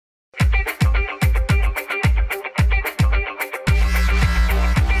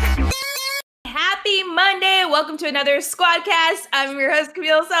welcome to another SQUADcast. I'm your host,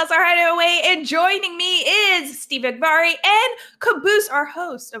 Camille Salazar-Hideaway, and joining me is Steve Advari and Caboose, our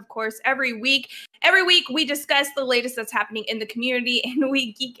host, of course, every week. Every week, we discuss the latest that's happening in the community, and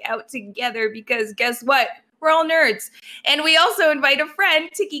we geek out together because guess what? We're all nerds. And we also invite a friend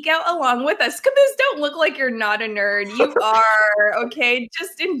to geek out along with us. Caboose, don't look like you're not a nerd. You are, okay?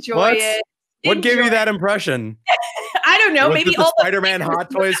 Just enjoy it. What gave you that impression? I don't know. Maybe all the Spider-Man Hot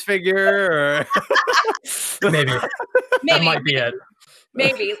Toys figure, or maybe that might be it.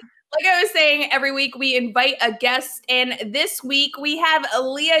 Maybe. Like I was saying, every week we invite a guest, and this week we have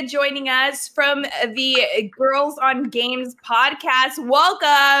Leah joining us from the Girls on Games podcast.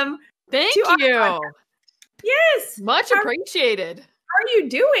 Welcome. Thank you. Yes. Much appreciated. How are you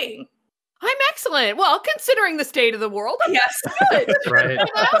doing? I'm excellent. Well, considering the state of the world, I'm good. Right.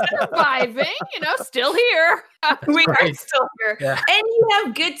 Surviving, still here. We are still here. Yeah. And you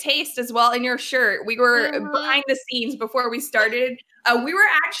have good taste as well in your shirt. We were behind the scenes before we started. We were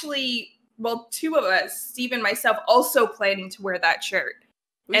actually, two of us, Steve and myself, also planning to wear that shirt.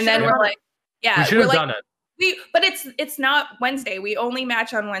 And then we're like, we should have done it. But it's not Wednesday. We only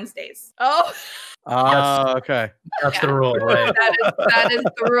match on Wednesdays. Oh. Okay. That's the rule, right? That is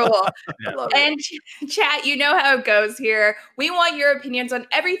the rule. Yeah. And chat, you know how it goes here. We want your opinions on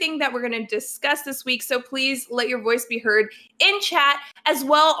everything that we're going to discuss this week. So please let your voice be heard in chat, as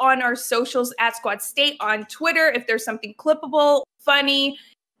well on our socials at Squad State on Twitter. If there's something clippable, funny,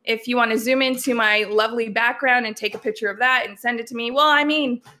 if you want to zoom into my lovely background and take a picture of that and send it to me,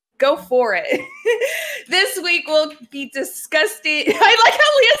 go for it. This week we'll be discussing. I like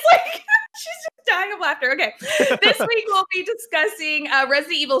how Leah's like, she's just dying of laughter. Okay. This week we'll be discussing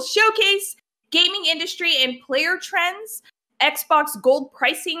Resident Evil Showcase, gaming industry and player trends, Xbox Gold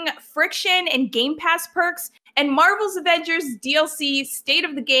pricing friction and Game Pass perks, and Marvel's Avengers DLC State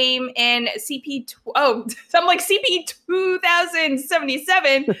of the Game and CP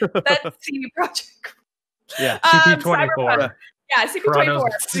 2077. That's CD Projekt. Yeah, CP24. Yeah, CP24.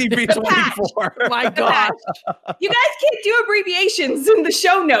 CP24. My gosh. You guys can't do abbreviations in the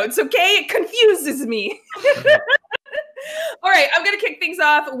show notes, okay? It confuses me. All right, I'm going to kick things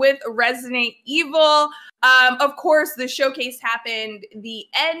off with Resident Evil. Of course, the showcase happened the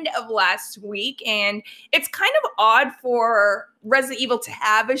end of last week, and it's kind of odd for Resident Evil to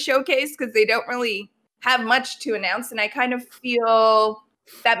have a showcase because they don't really have much to announce, and I kind of feel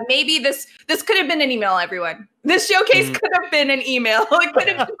that maybe this could have been an email, everyone. This showcase could have been an email. It could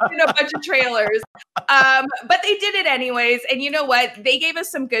have been a bunch of trailers. But they did it anyways. And you know what? They gave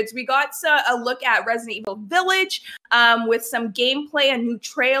us some goods. We got a look at Resident Evil Village with some gameplay, a new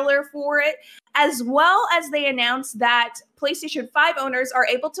trailer for it, as well as they announced that PlayStation 5 owners are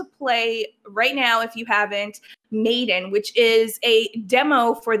able to play right now, if you haven't, Maiden, which is a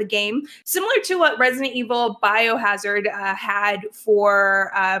demo for the game, similar to what Resident Evil Biohazard had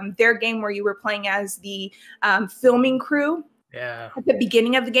for their game, where you were playing as the filming crew at the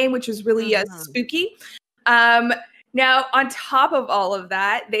beginning of the game, which was really spooky. Now, on top of all of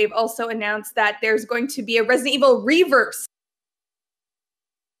that, they've also announced that there's going to be a Resident Evil Reverse.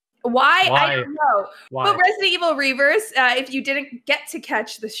 Why? I don't know. But Resident Evil Reverse, if you didn't get to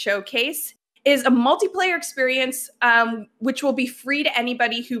catch the showcase, is a multiplayer experience which will be free to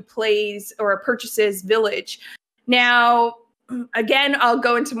anybody who plays or purchases Village. Now, again, I'll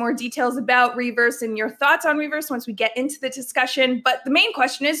go into more details about Reverse and your thoughts on Reverse once we get into the discussion. But the main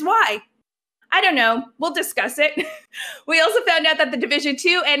question is why? I don't know. We'll discuss it. We also found out that The Division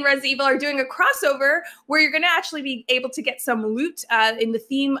 2 and Resident Evil are doing a crossover where you're going to actually be able to get some loot in the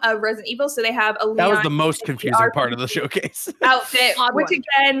theme of Resident Evil. So they have a Leon. That was the most confusing part of the showcase. Outfit, which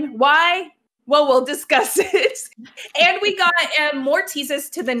again, why? Well, we'll discuss it. And we got more teases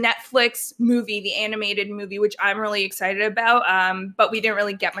to the Netflix movie, the animated movie, which I'm really excited about. But we didn't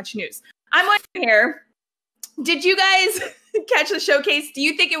really get much news. I'm wondering here, did you guys catch the showcase? Do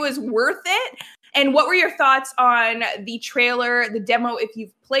you think it was worth it? And what were your thoughts on the trailer, the demo, if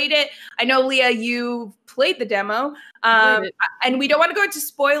you've played it? I know, Leah, you played the demo. And we don't want to go into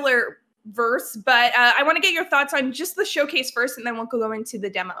spoiler verse, but I want to get your thoughts on just the showcase first, and then we'll go into the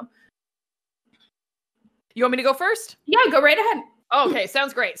demo. You want me to go first? Yeah, go right ahead. Okay,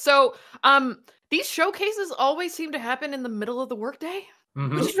 sounds great. So these showcases always seem to happen in the middle of the workday,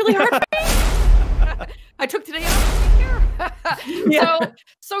 which is really hard for me. I took today off here.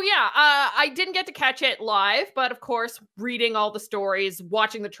 I didn't get to catch it live, but of course, reading all the stories,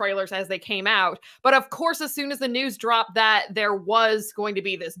 watching the trailers as they came out. But of course, as soon as the news dropped that there was going to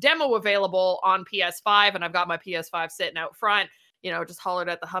be this demo available on PS5, and I've got my PS5 sitting out front, just hollered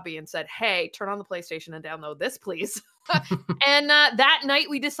at the hubby and said, hey, turn on the PlayStation and download this, please. And that night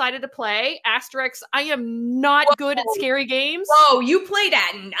we decided to play. Asterisk, I am not good at scary games. Whoa, you played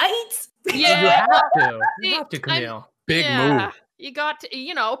at night? Yeah. You have to, Camille. Big move. You got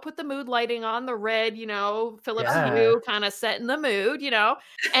to, put the mood lighting on, the red, Philips Hue, kind of setting the mood,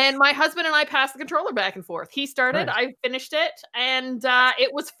 And my husband and I passed the controller back and forth. He started, Nice. I finished it, and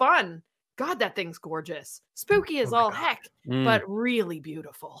it was fun. God, that thing's gorgeous. Spooky as all heck, but really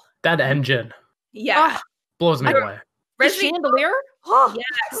beautiful. That engine. Yeah. Blows me away. The chandelier?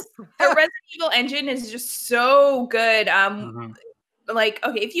 Yes. The Resident Evil engine is just so good. Like,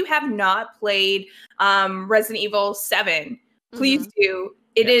 okay, if you have not played Resident Evil 7, please do.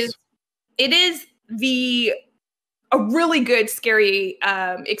 It is a really good scary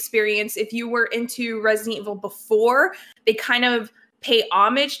experience. If you were into Resident Evil before, they kind of pay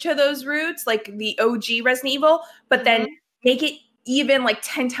homage to those roots, like the OG Resident Evil, but then make it even like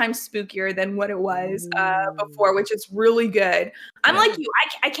 10 times spookier than what it was before, which is really good. I'm like you,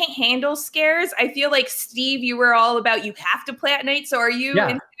 I can't handle scares. I feel like, Steve, you were all about you have to play at night. So are you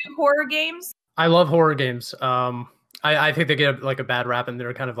into horror games? I love horror games. I think they get like a bad rap and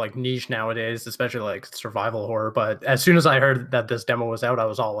they're kind of like niche nowadays, especially like survival horror. But as soon as I heard that this demo was out, I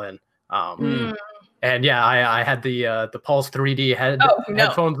was all in. And yeah, I had the Pulse 3D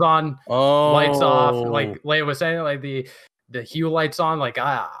headphones on, lights off, like Leah was saying, like the hue lights on, like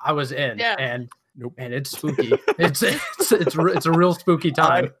I was in, and it's spooky. it's a real spooky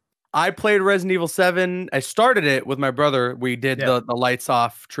time. I played Resident Evil 7. I started it with my brother. We did the lights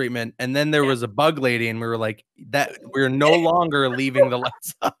off treatment, and then there was a bug lady, and we were like, "That we're no longer leaving the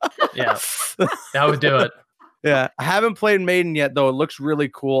lights off." Yeah, that would do it. Yeah, I haven't played Maiden yet, though. It looks really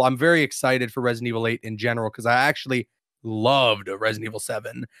cool. I'm very excited for Resident Evil 8 in general because I actually loved Resident Evil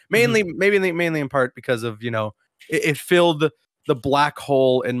 7, mainly in part because of it filled the black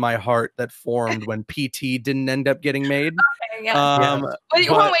hole in my heart that formed when PT didn't end up getting made. Okay, yeah. Wait,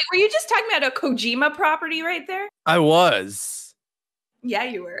 were you just talking about a Kojima property right there? I was. Yeah,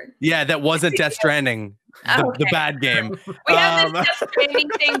 you were. Yeah, that wasn't Death Stranding, the bad game. We have this Death Stranding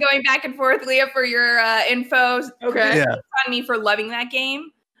thing going back and forth, Leah, for your info. Okay. Yeah. On me for loving that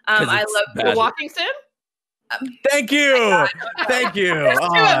game. I love The Walking Sim? Thank you. Thank you. There's two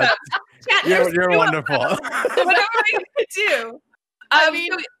of them. Chat, You're wonderful. What am I going to do? I mean,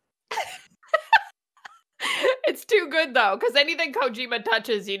 it's too good though, because anything Kojima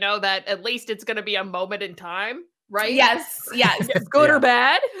touches, that at least it's going to be a moment in time, right? Yes. Good or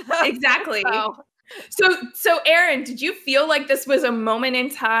bad. Exactly. So Aaron, did you feel like this was a moment in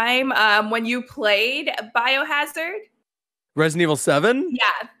time when you played Biohazard? Resident Evil 7?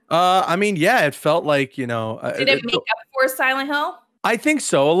 Yeah. I mean, yeah, it felt like, did it make up for Silent Hill? I think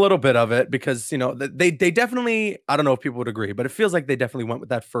so, a little bit of it, because, they definitely, I don't know if people would agree, but it feels like they definitely went with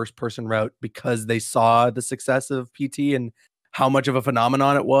that first person route because they saw the success of PT and how much of a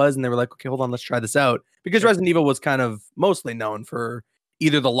phenomenon it was. And they were like, okay, hold on, let's try this out. Because Resident Evil was kind of mostly known for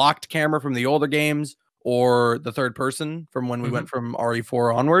either the locked camera from the older games or the third person from when we went from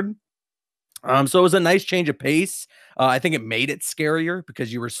RE4 onward. So it was a nice change of pace. I think it made it scarier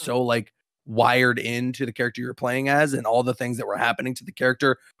because you were so like wired into the character you were playing as, and all the things that were happening to the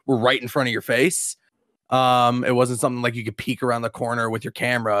character were right in front of your face. It wasn't something like you could peek around the corner with your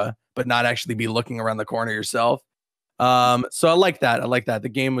camera, but not actually be looking around the corner yourself. So I like that. The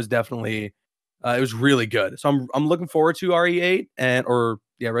game was definitely, it was really good. So I'm looking forward to RE8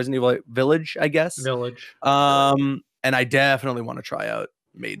 Resident Evil Village, I guess. Village. And I definitely want to try out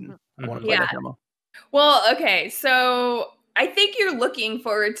Maiden. I want to play that demo. Well, okay, so I think you're looking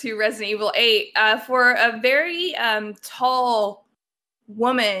forward to Resident Evil 8 for a very tall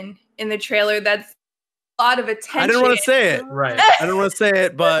woman in the trailer that's a lot of attention. I didn't want to say it. Right. I didn't want to say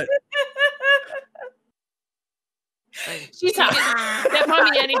it, but She's step on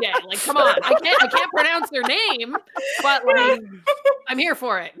me any day. Like, come on. I can't pronounce their name, but like I'm here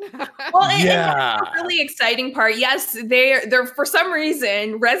for it. Well, and that's a really exciting part. Yes, they're for some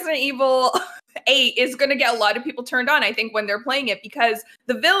reason Resident Evil 8 is going to get a lot of people turned on, I think, when they're playing it, because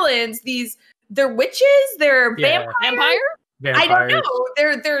the villains, they're witches, they're vampires. I don't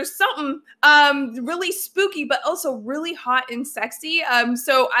know. There's something really spooky, but also really hot and sexy.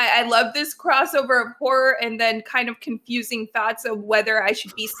 So I love this crossover of horror and then kind of confusing thoughts of whether I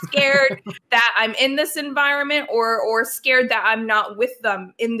should be scared that I'm in this environment or scared that I'm not with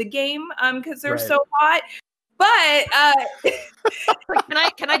them in the game because they're so hot. But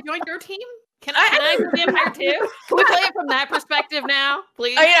can I join your team? Can I be a vampire too? Can we play it from that perspective now,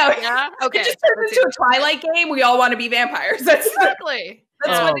 please? I know. Yeah. Okay. It just turns into a Twilight game. We all want to be vampires. That's exactly.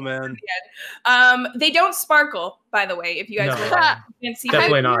 Oh man. They don't sparkle, by the way, if you guys can't see.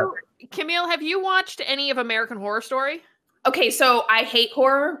 Definitely not. Camille, have you watched any of American Horror Story? Okay, so I hate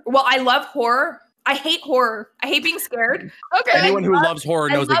horror. Well, I love horror. I hate horror. I hate being scared. Okay. Anyone who loves horror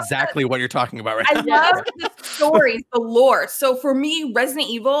knows exactly what you're talking about right now. I love the stories, the lore. So for me, Resident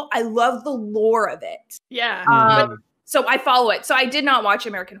Evil, I love the lore of it. Yeah. So I follow it. So I did not watch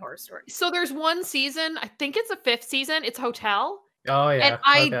American Horror Story. So there's one season, I think it's the 5th season. It's Hotel. Oh yeah. And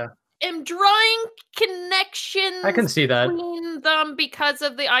I am drawing connections. I can see that between them because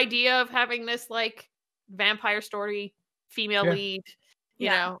of the idea of having this like vampire story, female lead. You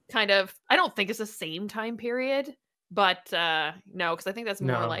know, kind of. I don't think it's the same time period, but no, because I think that's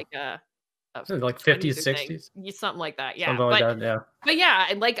more like like 50s, 60s, something like that. Yeah, something like that. Yeah, but yeah,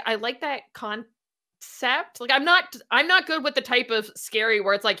 I like that concept. Like, I'm not good with the type of scary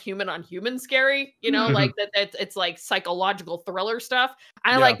where it's like human on human scary. You know, like that. It's like psychological thriller stuff.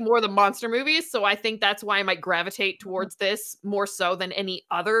 I like more the monster movies, so I think that's why I might gravitate towards this more so than any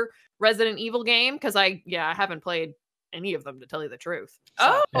other Resident Evil game because I haven't played any of them to tell you the truth.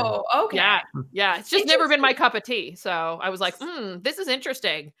 So, okay. Yeah. It's just never been my cup of tea. So I was like, this is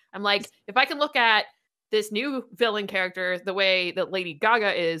interesting. I'm like, if I can look at this new villain character the way that Lady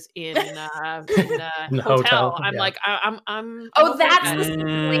Gaga is in Hotel, I'm like, I'm that's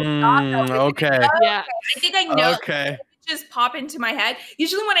okay. Yeah. I think I know. Okay. Just pop into my head.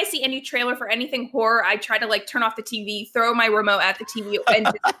 Usually when I see any trailer for anything horror, I try to like turn off the TV, throw my remote at the TV and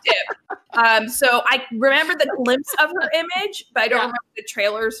just dip. So I remember the glimpse of her image, but I don't remember the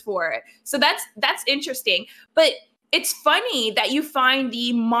trailers for it. So that's interesting. But it's funny that you find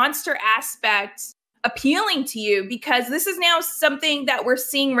the monster aspect appealing to you because this is now something that we're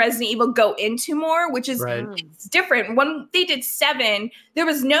seeing Resident Evil go into more, which is it's different. When they did 7, there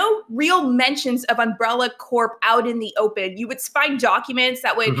was no real mentions of Umbrella Corp out in the open. You would find documents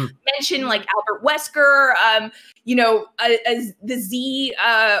that would mention like Albert Wesker, as the Z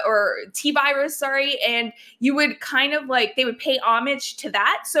or T-Virus, sorry, and you would kind of like, they would pay homage to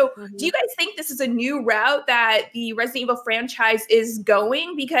that. So do you guys think this is a new route that the Resident Evil franchise is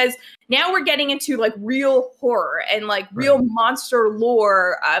going? Because now we're getting into like real horror and like real monster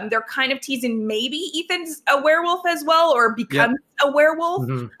lore. They're kind of teasing maybe Ethan's a werewolf as well, or becomes a werewolf,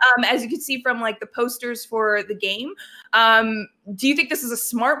 as you can see from like the posters for the game. Do you think this is a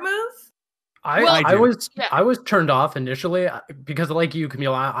smart move? I was turned off initially because, like you,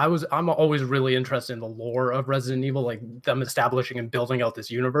 Camille, I'm always really interested in the lore of Resident Evil, like them establishing and building out this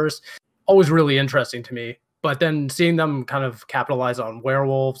universe. Always really interesting to me. But then seeing them kind of capitalize on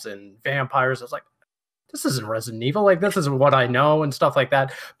werewolves and vampires, I was like, this isn't Resident Evil. Like, this isn't what I know and stuff like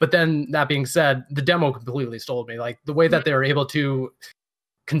that. But then that being said, the demo completely stole me. Like the way that they were able to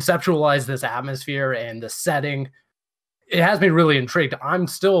conceptualize this atmosphere and the setting, it has me really intrigued. I'm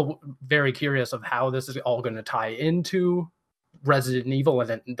still very curious of how this is all going to tie into Resident Evil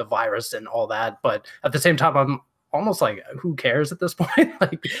and the virus and all that. But at the same time, I'm almost like, who cares at this point?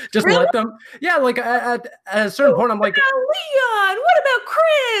 Like, just let them. Yeah, like at a certain point, I'm like, Leon, what about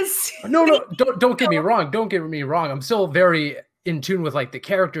Chris? No, don't get me wrong. Don't get me wrong. I'm still very in tune with like the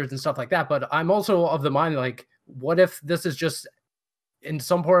characters and stuff like that. But I'm also of the mind, like, what if this is just in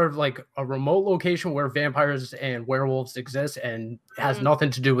some part of like a remote location where vampires and werewolves exist and has nothing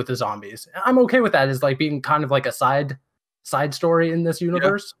to do with the zombies? I'm okay with that as like being kind of like a side story in this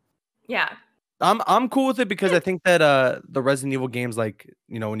universe. Yeah. I'm cool with it because I think that the Resident Evil games, like,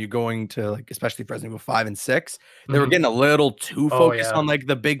 you know, when you're going to like, especially Resident Evil 5 and 6, they were getting a little too focused on like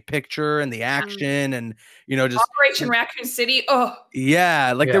the big picture and the action and, you know, just Operation Raccoon City.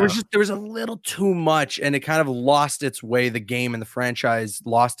 There was a little too much and it kind of lost its way. The game and the franchise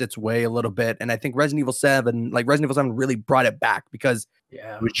lost its way a little bit. And I think Resident Evil 7 really brought it back because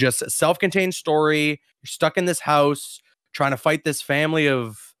it was just a self-contained story. You're stuck in this house trying to fight this family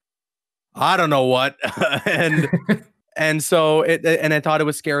of I don't know what. and so I thought it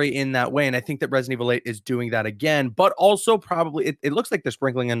was scary in that way. And I think that Resident Evil 8 is doing that again, but also probably it looks like they're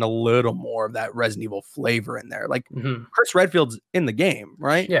sprinkling in a little more of that Resident Evil flavor in there. Like Chris Redfield's in the game,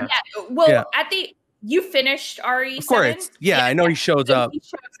 right? Yeah. Well, you finished RE7? Of course. Yeah, I know he shows up.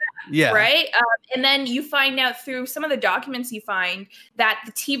 Yeah. Right. And then you find out through some of the documents you find that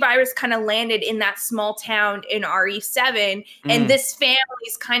the T-Virus kind of landed in that small town in RE7. And this family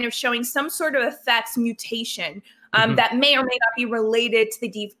is kind of showing some sort of effects mutation that may or may not be related to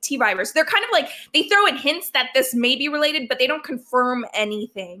the T-Virus. They're kind of like, they throw in hints that this may be related, but they don't confirm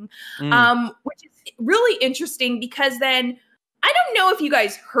anything, which is really interesting because then I don't know if you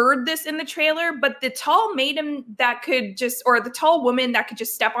guys heard this in the trailer, but the tall maiden that could just, or the tall woman that could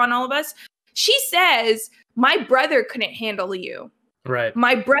just step on all of us, she says, my brother couldn't handle you. Right.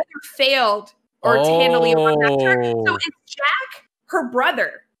 My brother failed or to handle Eva after. So is Jack her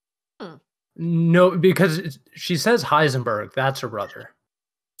brother? No, because she says Heisenberg. That's her brother.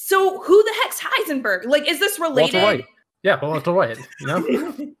 So who the heck's Heisenberg? Like, is this related? Walter White. Yeah, Walter White. You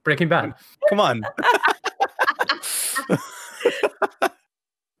know, Breaking Bad. Come on.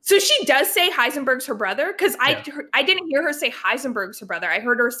 So she does say Heisenberg's her brother? Because I didn't hear her say Heisenberg's her brother. I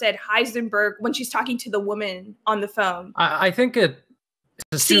heard her said Heisenberg when she's talking to the woman on the phone. I think it's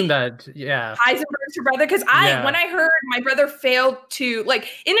assumed that, Heisenberg's her brother? Because when I heard my brother failed to, like,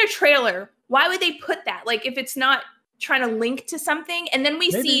 in a trailer, why would they put that? Like, if it's not trying to link to something. And then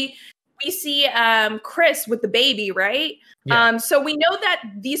we see Chris with the baby, right? Yeah. So we know that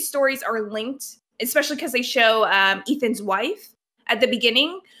these stories are linked, especially because they show Ethan's wife at the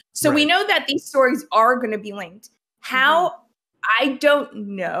beginning. So we know that these stories are going to be linked. How? I don't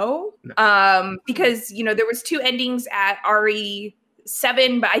know. Because, you know, there was 2 endings at RE7,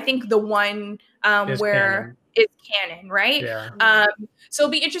 but I think the one where it's canon, right? Yeah. So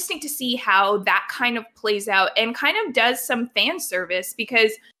it'll be interesting to see how that kind of plays out and kind of does some fan service,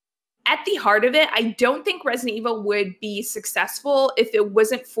 because at the heart of it, I don't think Resident Evil would be successful if it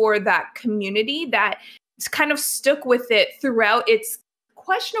wasn't for that community that kind of stuck with it throughout its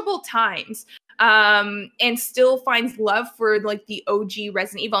questionable times, and still finds love for, like, the OG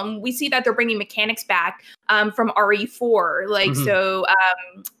Resident Evil. And we see that they're bringing mechanics back from RE4, like, so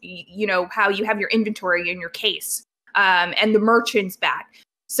you know how you have your inventory in your case, and the merchants back.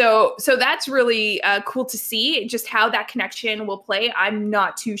 So that's really cool to see just how that connection will play. I'm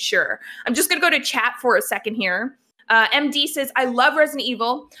not too sure. I'm just gonna go to chat for a second here. MD says, I love Resident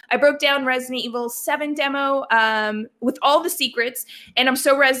Evil. I broke down Resident Evil 7 demo with all the secrets, and I'm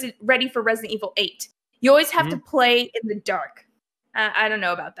so ready for Resident Evil 8. You always have to play in the dark. I don't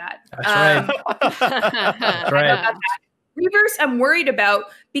know about that. That's right. That's right. Reverse, I'm worried about,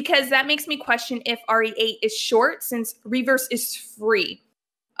 because that makes me question if RE8 is short, since Reverse is free.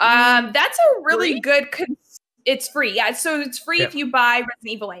 That's a really good... it's free. Yeah, so it's free if you buy Resident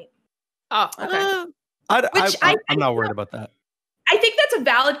Evil 8. Oh, okay. I'm not worried about that. I think that's a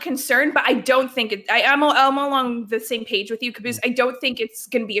valid concern, but I don't think it. I'm along the same page with you, because I don't think it's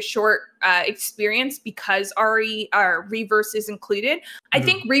going to be a short experience because Reverse is included. I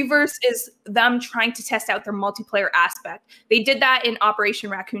think Reverse is them trying to test out their multiplayer aspect. They did that in Operation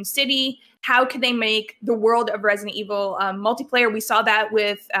Raccoon City. How can they make the world of Resident Evil multiplayer? We saw that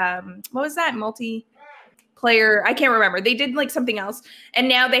with what was that multiplayer? I can't remember. They did like something else, and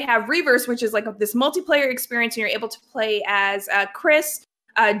now they have Reverse, which is like this multiplayer experience, and you're able to play as Chris,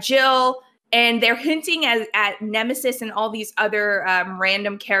 Jill, and they're hinting at Nemesis and all these other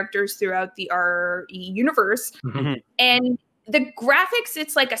random characters throughout the RE universe. And the graphics,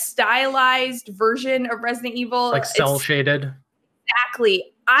 it's like a stylized version of Resident Evil, like cell shaded.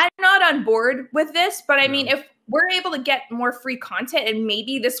 Exactly. I'm not on board with this, but I mean, if we're able to get more free content, and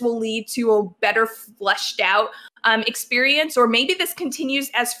maybe this will lead to a better fleshed out experience, or maybe this continues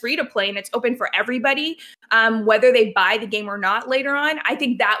as free to play and it's open for everybody, whether they buy the game or not later on. I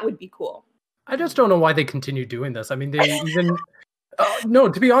think that would be cool. I just don't know why they continue doing this. I mean, they even no,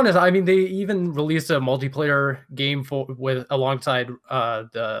 to be honest, I mean, they even released a multiplayer game alongside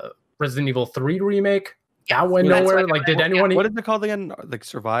the Resident Evil 3 remake. That went nowhere. Like, did anyone? What is it called again? Like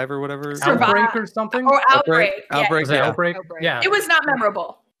Survive or whatever? Outbreak or something? Or Outbreak. Outbreak. Yeah. Outbreak. Yeah. It was not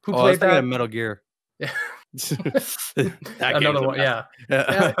memorable. Who I was played thinking that? of Metal Gear. Another one. Yeah.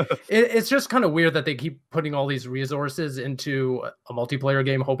 It's just kind of weird that they keep putting all these resources into a multiplayer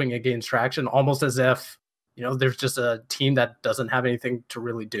game, hoping it gains traction, almost as if, you know, there's just a team that doesn't have anything to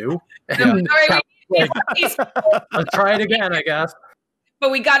really do. Sorry, I'll try it again, I guess. But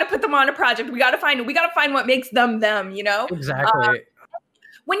we got to put them on a project. We got to find what makes them, you know? Exactly.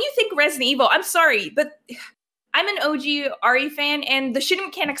 When you think Resident Evil, I'm sorry, but I'm an OG RE fan, and the shooting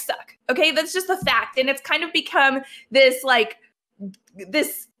mechanics suck. Okay, that's just a fact. And it's kind of become this, like,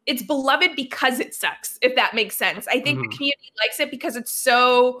 it's beloved because it sucks, if that makes sense. I think the community likes it because it's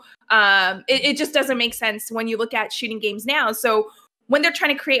so, it just doesn't make sense when you look at shooting games now. So when they're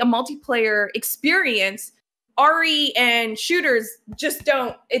trying to create a multiplayer experience, RE and shooters just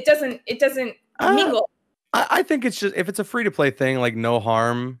don't, it doesn't mingle. I think it's just, if it's a free to play thing, like, no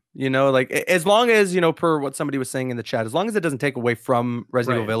harm, you know, like, as long as, you know, per what somebody was saying in the chat, as long as it doesn't take away from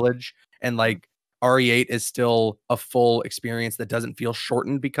Resident Evil Village, and like RE8 is still a full experience that doesn't feel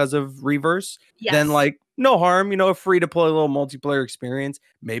shortened because of Reverse, then like, no harm, you know, a free to play little multiplayer experience.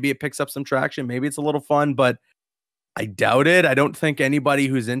 Maybe it picks up some traction. Maybe it's a little fun, but I doubt it. I don't think anybody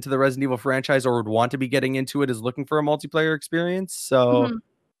who's into the Resident Evil franchise or would want to be getting into it is looking for a multiplayer experience. So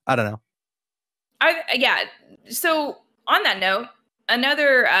I don't know. So on that note,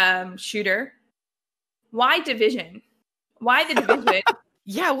 Another shooter. Why Division? Why the Division?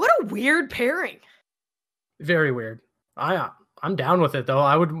 Yeah, what a weird pairing. Very weird. I'm down with it though.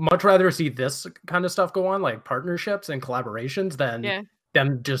 I would much rather see this kind of stuff go on, like partnerships and collaborations, than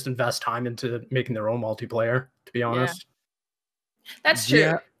them just invest time into making their own multiplayer. To be honest, that's true.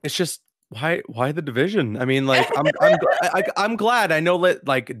 Yeah, it's just why the Division? I mean, like I'm glad. I know that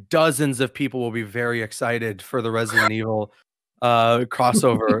like dozens of people will be very excited for the Resident Evil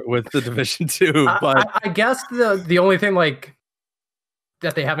crossover with the Division 2. But I guess the only thing like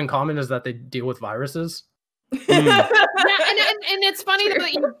that they have in common is that they deal with viruses. Yeah, and it's funny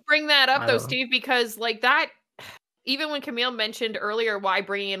that you bring that up though, Steve, because like that, even when Camille mentioned earlier why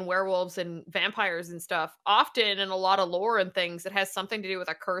bringing in werewolves and vampires and stuff, often in a lot of lore and things, it has something to do with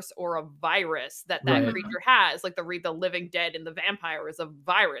a curse or a virus that creature has. Like the living dead and the vampire is a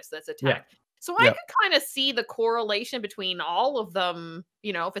virus that's attacked. So I could kind of see the correlation between all of them,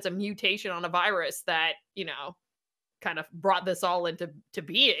 you know, if it's a mutation on a virus that, you know, kind of brought this all into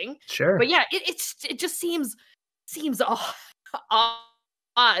being. Sure. But yeah, it just seems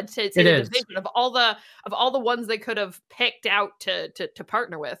odd to see the Division of all the ones they could have picked out to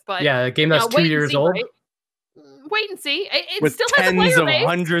partner with. But yeah, a game that's 2 years old. Right? Wait and see. It with still has a tens player of base.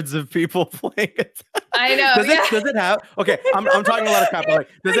 hundreds of people playing it. I know. Does it have? Okay, I'm talking a lot of crap. But like,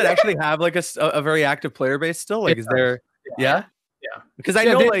 does it actually have like a very active player base still? Like, is there? Yeah. Because I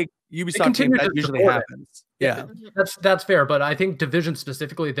know like Ubisoft games that usually happens. Yeah, that's fair. But I think Division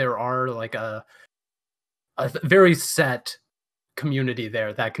specifically, there are like a very set community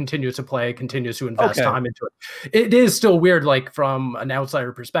there that continues to play, continues to invest time into it. It is still weird, like from an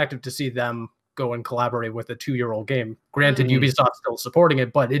outsider perspective, to see them go and collaborate with a 2-year-old game. Granted, Ubisoft's still supporting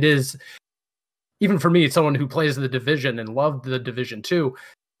it, but it is, even for me, someone who plays the Division and loved the Division 2,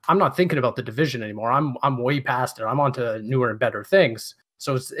 I'm not thinking about the Division anymore. I'm way past it. I'm on to newer and better things.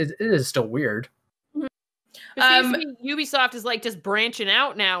 So it is still weird. Ubisoft is like just branching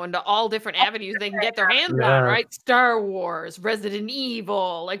out now into all different avenues they can get their hands on, right? Star Wars, Resident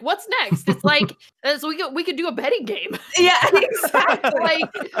Evil. Like, what's next? It's like so we could do a betting game. Yeah, exactly. Like,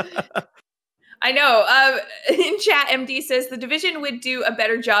 I know. In chat, MD says the Division would do a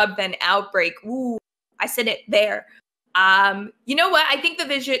better job than Outbreak. Ooh, I said it there. You know what? I think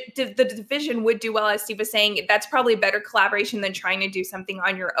the Division would do well, as Steve was saying. That's probably a better collaboration than trying to do something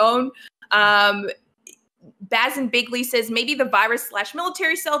on your own. Baz and Bigley says maybe the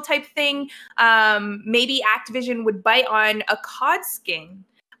virus/military cell type thing. Maybe Activision would bite on a COD skin.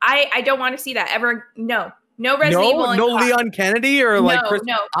 I don't want to see that ever. No Resident Evil. No Leon Kennedy or like Chris.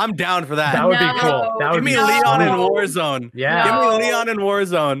 No. I'm down for that. That would be cool. Give me Leon in Warzone. Yeah. Give me Leon in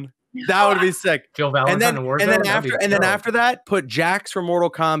Warzone. That would be sick. Jill Valentine in Warzone. And then after that, put Jax from Mortal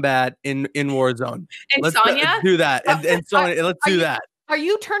Kombat in Warzone. And let's Sonya? do that. And Sonya, let's do that. Are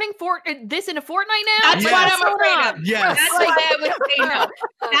you turning this into Fortnite now? That's what I'm afraid of. Yes. That's why I would say no.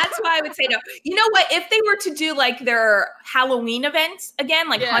 That's why I would say no. You know what? If they were to do like their Halloween events again,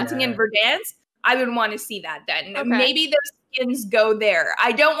 like Hunting in Verdansk, I would want to see that then. Okay. Maybe those skins go there.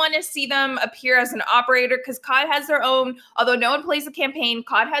 I don't want to see them appear as an operator because COD has their own, although no one plays the campaign,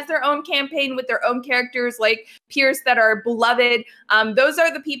 COD has their own campaign with their own characters like Pierce that are beloved. Those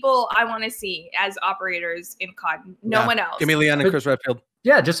are the people I want to see as operators in COD. No one else. Give me Leon and Chris Redfield.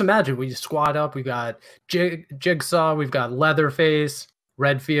 Yeah, just imagine we squad up. We got Jigsaw, we've got Leatherface,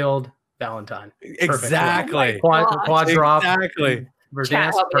 Redfield, Valentine. Exactly. Quad drop. Exactly.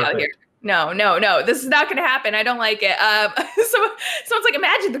 Chat, help me out here. No. This is not going to happen. I don't like it. Someone's like,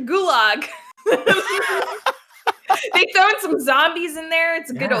 imagine the gulag. They throw in some zombies in there.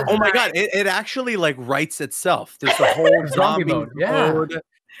 It's a good old. Oh my god! It actually like writes itself. There's a whole zombie mode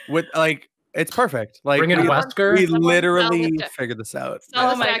with like it's perfect. Like bring in Wesker. We literally figured this out.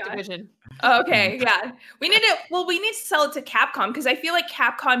 Oh my Activision. Okay, yeah. We need to sell it to Capcom because I feel like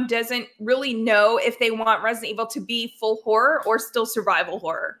Capcom doesn't really know if they want Resident Evil to be full horror or still survival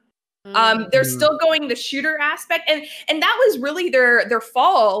horror. They're still going the shooter aspect, and that was really their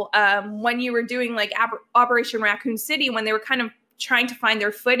fall when you were doing like Operation Raccoon City, when they were kind of trying to find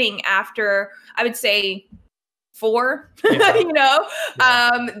their footing after, I would say, 4. You know,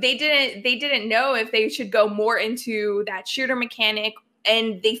 they didn't know if they should go more into that shooter mechanic,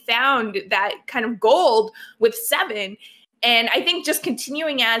 and they found that kind of gold with 7. And I think just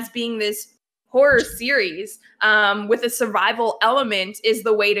continuing as being this horror series with a survival element is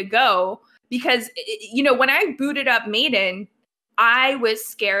the way to go, because you know, when I booted up Maiden, I was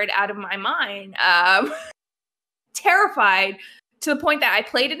scared out of my mind, terrified to the point that I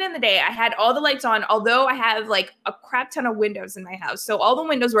played it in the day. I had all the lights on, although I have like a crap ton of windows in my house. So all the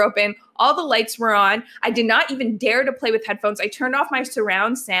windows were open, all the lights were on. I did not even dare to play with headphones. I turned off my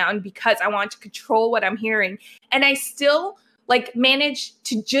surround sound because I wanted to control what I'm hearing. And I still like managed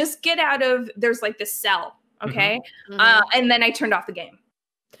to just get out of, there's like this cell, okay? And then I turned off the game.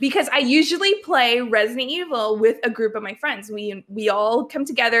 Because I usually play Resident Evil with a group of my friends. We all come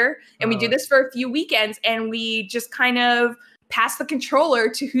together and we do this for a few weekends, and we just kind of pass the controller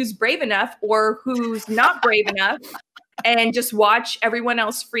to who's brave enough or who's not brave enough, and just watch everyone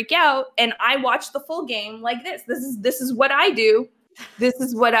else freak out. And I watch the full game like this. This is what I do.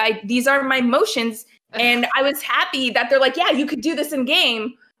 These are my motions. And I was happy that they're like, yeah, you could do this in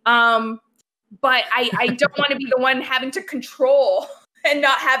game. But I don't want to be the one having to control and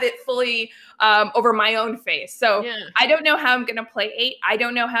not have it fully over my own face. So I don't know how I'm going to play 8. I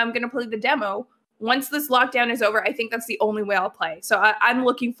don't know how I'm going to play the demo. Once this lockdown is over, I think that's the only way I'll play. So I'm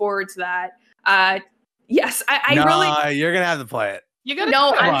looking forward to that. Yes, I really. You're going to have to play it. You gotta.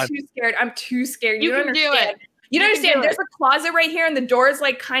 No, I'm too scared. I'm too scared. You can do it. You don't understand. There's a closet right here, and the door is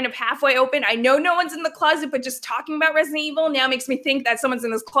like kind of halfway open. I know no one's in the closet, but just talking about Resident Evil now makes me think that someone's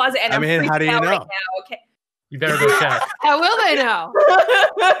in this closet. And I'm freaking how do you out know? right now. Okay. You better go check. How will they know?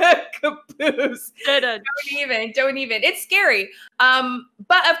 Caboose. Don't even. It's scary.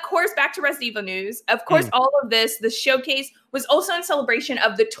 But of course, back to Resident Evil news. Of course, all of this, the showcase was also in celebration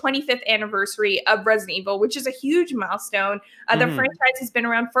of the 25th anniversary of Resident Evil, which is a huge milestone. The franchise has been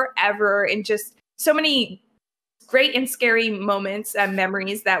around forever, and just so many great and scary moments and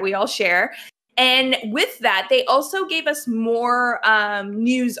memories that we all share. And with that, they also gave us more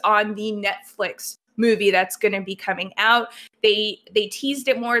news on the Netflix movie that's going to be coming out. They teased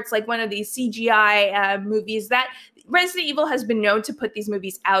it more. It's like one of these CGI movies that Resident Evil has been known to put these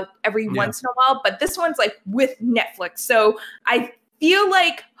movies out every once in a while, but this one's like with Netflix. So I feel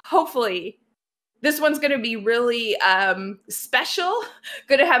like hopefully this one's going to be really special,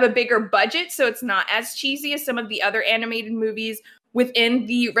 going to have a bigger budget, so it's not as cheesy as some of the other animated movies within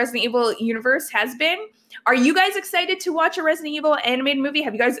the Resident Evil universe has been. Are you guys excited to watch a Resident Evil animated movie?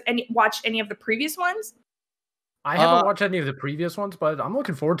 Have you guys watched any of the previous ones? I haven't watched any of the previous ones, but I'm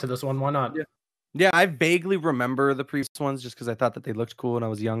looking forward to this one. Why not? Yeah, I vaguely remember the previous ones just because I thought that they looked cool when I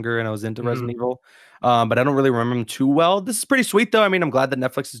was younger and I was into Resident Evil. But I don't really remember them too well. This is pretty sweet, though. I mean, I'm glad that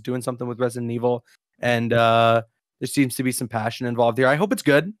Netflix is doing something with Resident Evil. And there seems to be some passion involved here. I hope it's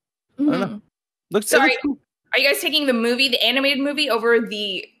good. I don't know. Looks cool. Are you guys taking the animated movie, over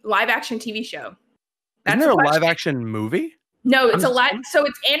the live action TV show? Isn't there a live action movie? No, it's so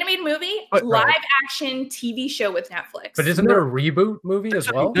it's animated movie, live action TV show with Netflix. But isn't there a reboot movie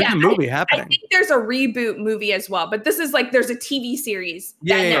as well? There's a movie happening. I think there's a reboot movie as well, but this is like there's a TV series.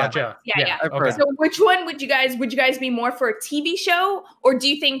 Gotcha. Yeah. Okay. So which one would you guys be more for, a TV show, or do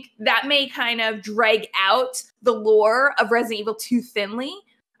you think that may kind of drag out the lore of Resident Evil too thinly?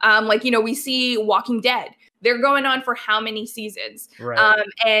 We see Walking Dead. They're going on for how many seasons? Right.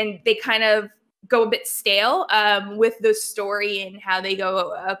 And they kind of go a bit stale with the story and how they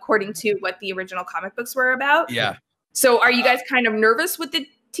go according to what the original comic books were about. Yeah. So are you guys kind of nervous with the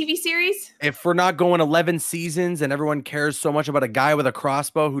TV series? If we're not going 11 seasons and everyone cares so much about a guy with a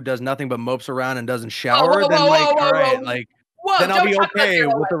crossbow who does nothing but mopes around and doesn't shower, then I'll be okay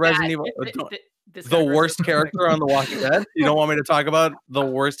with the Resident Evil. The worst character on The Walking Dead? You don't want me to talk about the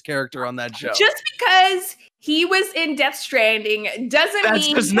worst character on that show? Just because he was in Death Stranding doesn't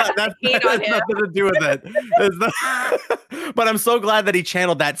mean that has nothing to do with it. But I'm so glad that he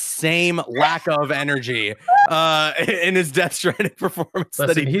channeled that same lack of energy in his Death Stranding performance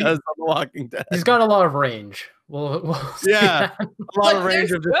that he does on The Walking Dead. He's got a lot of range. We'll a lot of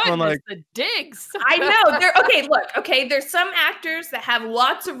range of just going like the digs. I know. There's some actors that have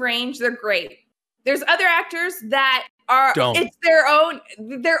lots of range. They're great. There's other actors that it's their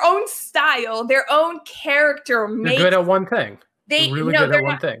own style, their own character. They're good at one thing. They're really good at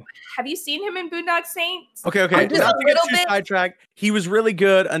one thing. Have you seen him in Boondock Saints? Okay. Not to get too sidetracked. He was really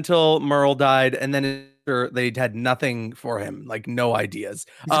good until Merle died, and then they had nothing for him, like no ideas.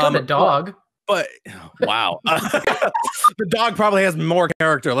 He's got a dog. But wow, the dog probably has more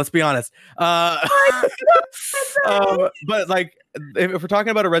character. Let's be honest. But like, if we're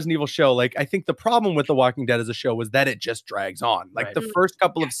talking about a Resident Evil show, like I think the problem with The Walking Dead as a show was that it just drags on. Like the first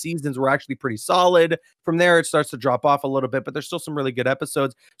couple of seasons were actually pretty solid. From there, it starts to drop off a little bit, but there's still some really good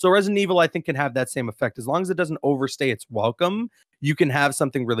episodes. So Resident Evil, I think, can have that same effect as long as it doesn't overstay its welcome. You can have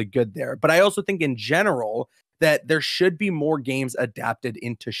something really good there. But I also think in general, that there should be more games adapted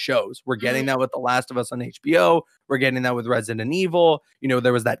into shows. We're getting that with The Last of Us on HBO. We're getting that with Resident Evil. You know,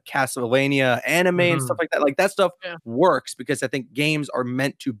 there was that Castlevania anime and stuff like that. Like that stuff works because I think games are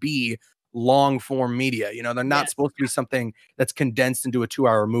meant to be long form media. You know, they're not supposed to be something that's condensed into a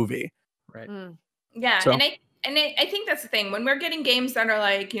 2-hour movie. Right. Yeah. So. And I think that's the thing. When we're getting games that are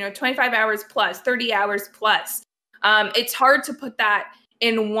like, 25 hours plus, 30 hours plus, it's hard to put that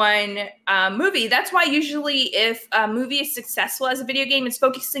in one movie. That's why usually if a movie is successful as a video game, it's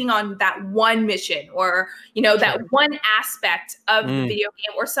focusing on that one mission or, that one aspect of the video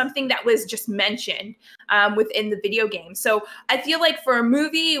game or something that was just mentioned within the video game. So I feel like for a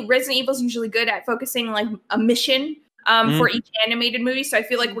movie, Resident Evil is usually good at focusing like a mission for each animated movie. So I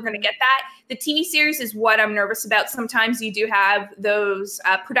feel like we're going to get that. The TV series is what I'm nervous about. Sometimes you do have those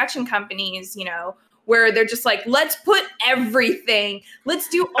production companies, where they're just like, let's put everything. Let's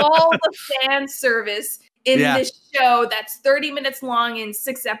do all the fan service in this show that's 30 minutes long in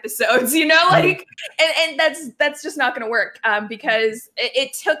 6 episodes, like, and that's just not going to work because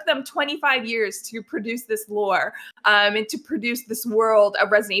it took them 25 years to produce this lore and to produce this world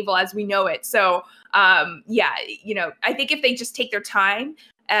of Resident Evil as we know it. So, I think if they just take their time,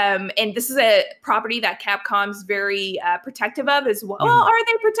 and this is a property that Capcom's very protective of as well. Well, are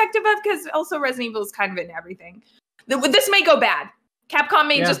they protective of? Because also Resident Evil is kind of in everything. This may go bad. Capcom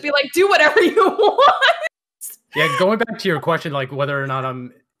may just be like, do whatever you want. Yeah, going back to your question, like whether or not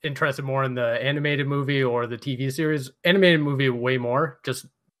I'm interested more in the animated movie or the TV series, animated movie way more, just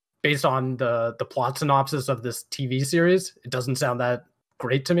based on the plot synopsis of this TV series. It doesn't sound that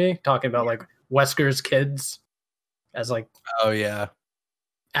great to me, talking about like Wesker's kids as like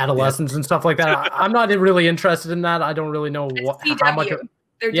adolescents and stuff like that. I'm not really interested in that. I don't really know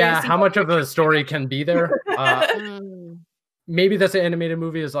how much of a story can be there. Maybe this animated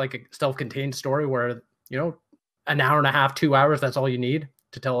movie is like a self-contained story where, an hour and a half, 2 hours, that's all you need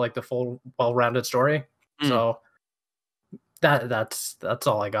to tell like the full well-rounded story. So that's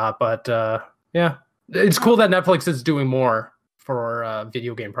all I got. But it's cool that Netflix is doing more for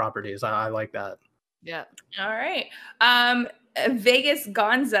video game properties. I like that. Yeah. All right. Vegas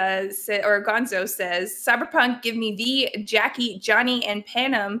Gonzo says, Cyberpunk, give me V, Jackie, Johnny, and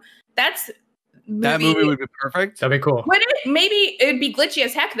Panem. That movie would be perfect. That'd be cool. Maybe it'd be glitchy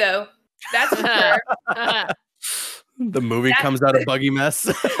as heck though. That's for sure. The movie comes out a buggy mess.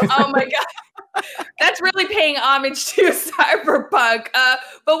 Oh my god. That's really paying homage to Cyberpunk.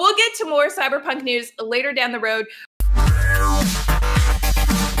 But we'll get to more Cyberpunk news later down the road.